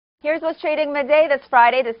Here's what's trading midday this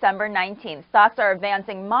Friday, December 19th. Stocks are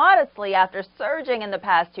advancing modestly after surging in the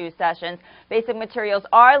past two sessions. Basic materials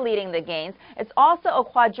are leading the gains. It's also a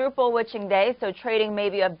quadruple witching day, so trading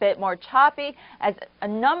may be a bit more choppy as a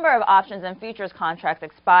number of options and futures contracts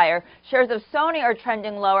expire. Shares of Sony are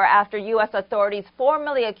trending lower after U.S. authorities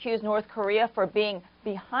formally accused North Korea for being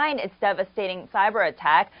behind its devastating cyber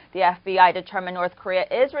attack. The FBI determined North Korea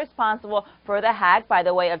is responsible for the hack by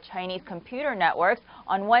the way of Chinese computer networks.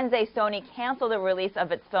 On Wednesday, Sony canceled the release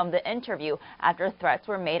of its film The Interview after threats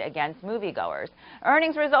were made against moviegoers.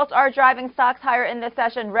 Earnings results are driving stocks higher in this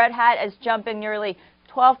session. Red Hat is jumping nearly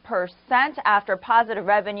 12% after positive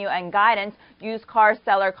revenue and guidance. Used car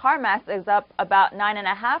seller CarMax is up about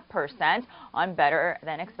 9.5% on better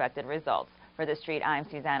than expected results. For The Street, I'm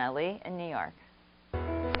Susanna Lee in New York.